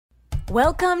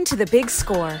Welcome to The Big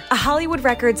Score, a Hollywood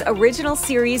Records original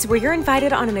series where you're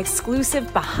invited on an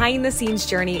exclusive behind-the-scenes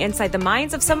journey inside the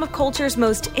minds of some of culture's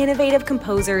most innovative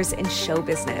composers in show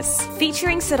business.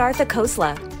 Featuring Siddhartha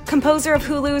Khosla, composer of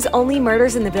Hulu's Only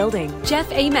Murders in the Building;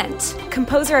 Jeff Ament,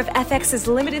 composer of FX's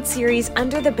limited series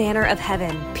Under the Banner of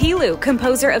Heaven; Pilu,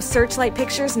 composer of Searchlight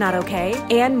Pictures' Not Okay,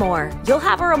 and more. You'll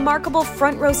have a remarkable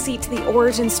front row seat to the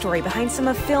origin story behind some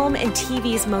of film and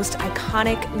TV's most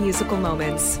iconic musical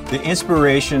moments. The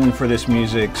inspiration for this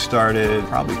music started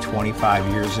probably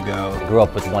 25 years ago. I grew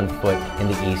up with one foot in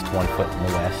the East, one foot in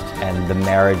the West, and the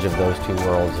marriage of those two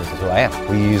worlds is who I am.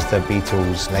 We used the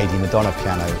Beatles' Lady Madonna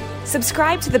piano.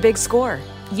 Subscribe to The Big Score.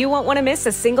 You won't want to miss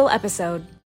a single episode.